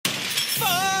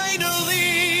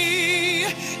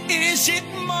Is it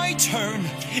my turn?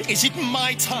 Is it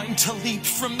my time to leap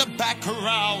from the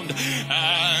background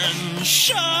and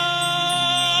shine?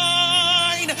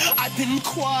 I've been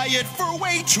quiet for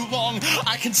way too long.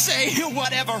 I can say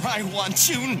whatever I want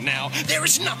to now. There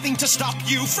is nothing to stop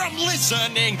you from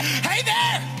listening. Hey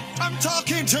there! I'm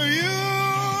talking to you.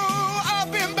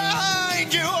 I've been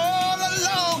behind you all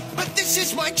along. But this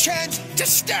is my chance to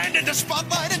stand in the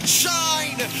spotlight and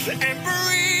shine and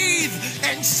breathe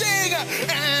and sing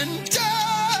and dance.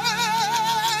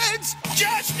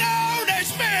 Just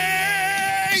notice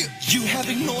me. You have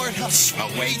ignored us for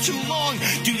way too long.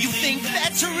 Do you think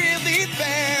that's really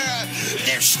fair?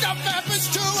 There's stuff happens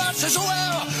to us as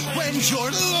well when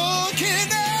you're looking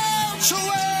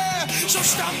elsewhere. So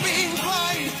stop being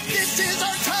blind. This is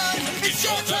our time. It's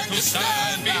your turn to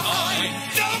stand behind.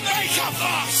 Don't make a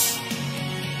fuss.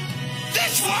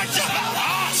 This one's about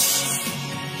us.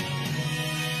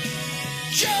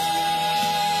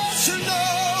 Just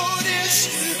notice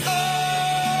us.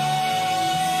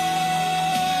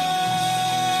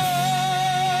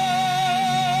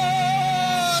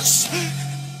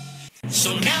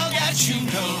 So now that you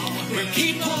know we're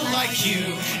people like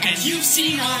you, and you've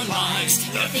seen our lives,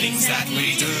 the things that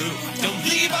we do, don't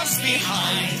leave us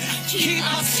behind, keep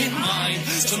us in mind.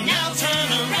 So now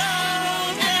turn around.